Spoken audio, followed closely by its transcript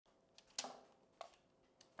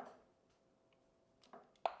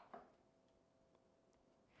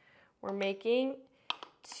We're making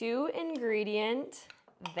 2-ingredient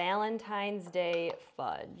Valentine's Day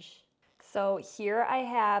fudge. So here I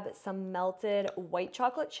have some melted white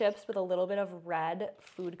chocolate chips with a little bit of red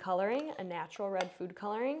food coloring, a natural red food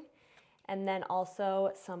coloring, and then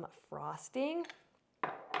also some frosting.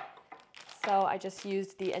 So I just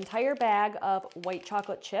used the entire bag of white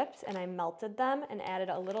chocolate chips and I melted them and added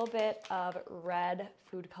a little bit of red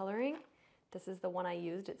food coloring. This is the one I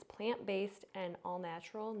used. It's plant-based and all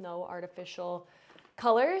natural, no artificial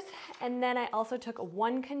colors. And then I also took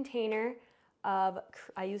 1 container of,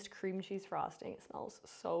 I used cream cheese frosting. It smells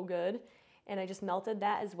so good. And I just melted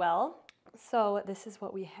that as well. So this is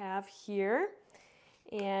what we have here.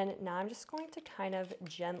 And now I'm just going to kind of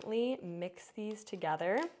gently mix these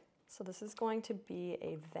together. So this is going to be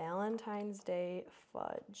a Valentine's Day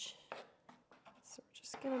fudge. So we're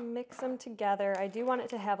just gonna mix them together. I do want it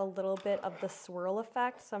to have a little bit of the swirl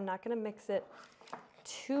effect, so I'm not gonna mix it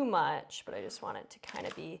too much, but I just want it to kind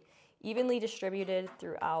of be evenly distributed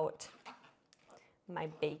throughout my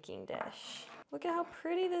baking dish. Look at how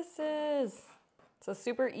pretty this is. It's a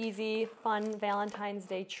super easy, fun Valentine's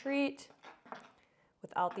Day treat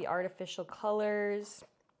without the artificial colors,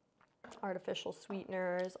 artificial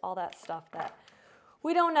sweeteners, all that stuff that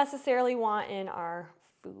we don't necessarily want in our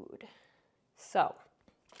food. So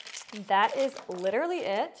that is literally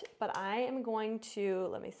it, but I am going to,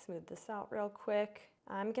 let me smooth this out real quick.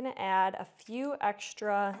 I'm gonna add a few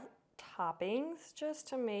extra toppings just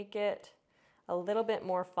to make it a little bit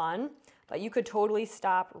more fun, but you could totally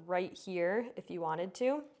stop right here if you wanted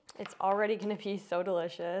to. It's already gonna be so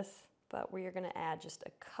delicious, but we are gonna add just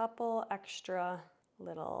a couple extra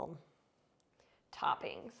little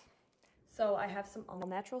toppings. So I have some all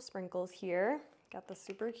natural sprinkles here. Got the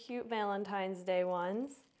super cute Valentine's Day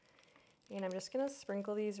ones. And I'm just gonna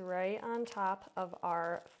sprinkle these right on top of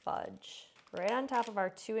our fudge, right on top of our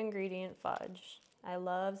 2-ingredient fudge. I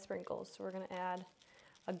love sprinkles, so we're gonna add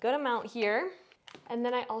a good amount here. And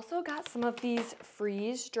then I also got some of these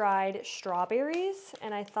freeze-dried strawberries,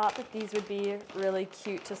 and I thought that these would be really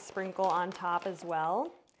cute to sprinkle on top as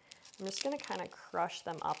well. I'm just gonna kind of crush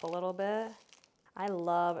them up a little bit. I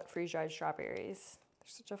love freeze-dried strawberries. They're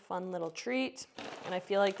such a fun little treat, and I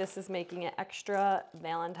feel like this is making it extra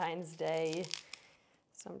Valentine's Day.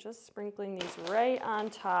 So I'm just sprinkling these right on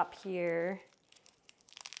top here.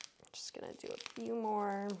 Just gonna do a few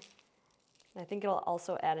more. I think it'll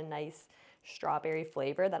also add a nice strawberry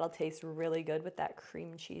flavor that'll taste really good with that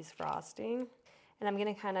cream cheese frosting. And I'm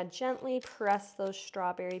gonna kind of gently press those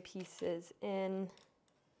strawberry pieces in.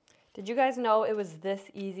 Did you guys know it was this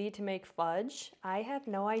easy to make fudge? I had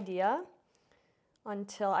no idea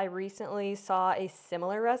until I recently saw a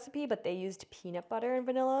similar recipe, but they used peanut butter and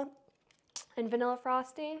vanilla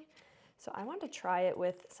frosting. So I wanted to try it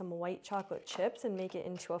with some white chocolate chips and make it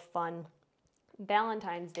into a fun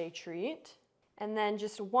Valentine's Day treat. And then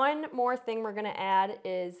just one more thing we're gonna add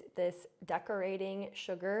is this decorating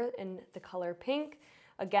sugar in the color pink.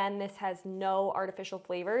 Again, this has no artificial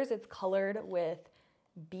flavors. It's colored with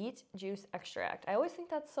beet juice extract. I always think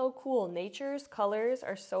that's so cool. Nature's colors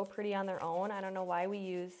are so pretty on their own. I don't know why we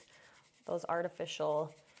use those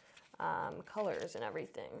artificial colors and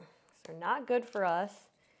everything. So they're not good for us,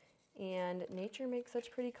 and nature makes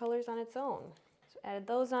such pretty colors on its own. So added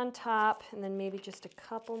those on top, and then maybe just a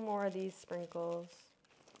couple more of these sprinkles.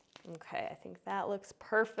 Okay, I think that looks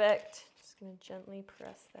perfect. Just gonna gently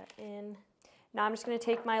press that in. Now I'm just gonna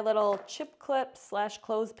take my little chip clips /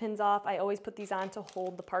 clothespins off. I always put these on to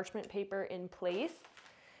hold the parchment paper in place.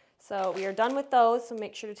 So we are done with those, so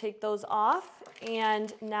make sure to take those off.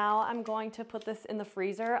 And now I'm going to put this in the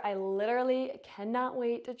freezer. I literally cannot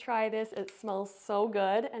wait to try this. It smells so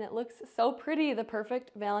good and it looks so pretty, the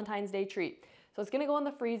perfect Valentine's Day treat. So it's gonna go in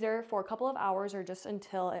the freezer for a couple of hours or just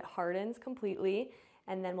until it hardens completely,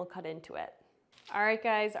 and then we'll cut into it. All right,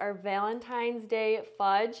 guys, our Valentine's Day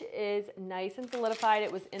fudge is nice and solidified.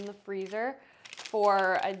 It was in the freezer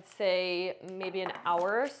for, I'd say, maybe an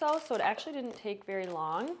hour or so it actually didn't take very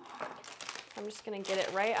long. I'm just gonna get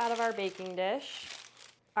it right out of our baking dish.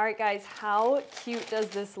 All right, guys, how cute does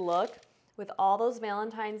this look? With all those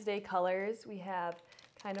Valentine's Day colors, we have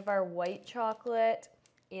kind of our white chocolate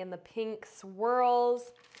and the pink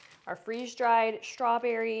swirls, our freeze-dried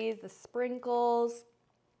strawberries, the sprinkles.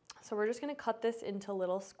 So we're just gonna cut this into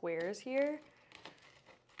little squares here.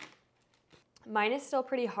 Mine is still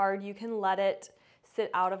pretty hard. You can let it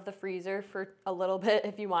sit out of the freezer for a little bit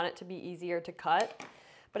if you want it to be easier to cut,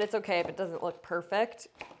 but it's okay if it doesn't look perfect.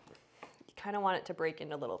 You kind of want it to break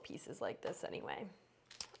into little pieces like this anyway.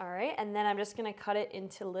 All right, and then I'm just gonna cut it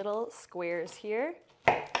into little squares here.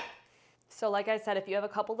 So like I said, if you have a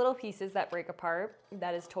couple little pieces that break apart,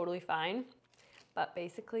 that is totally fine. But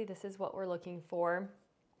basically this is what we're looking for.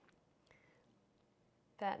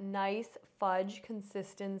 That nice fudge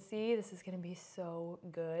consistency. This is gonna be so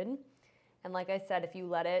good. And like I said, if you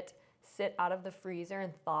let it sit out of the freezer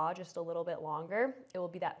and thaw just a little bit longer, it will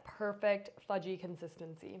be that perfect fudgy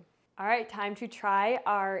consistency. All right, time to try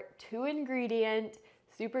our 2-ingredient,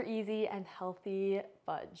 super easy and healthy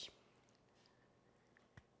fudge.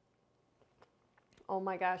 Oh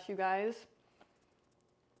my gosh, you guys.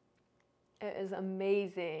 It is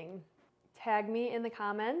amazing. Tag me in the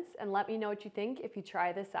comments and let me know what you think if you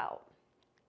try this out.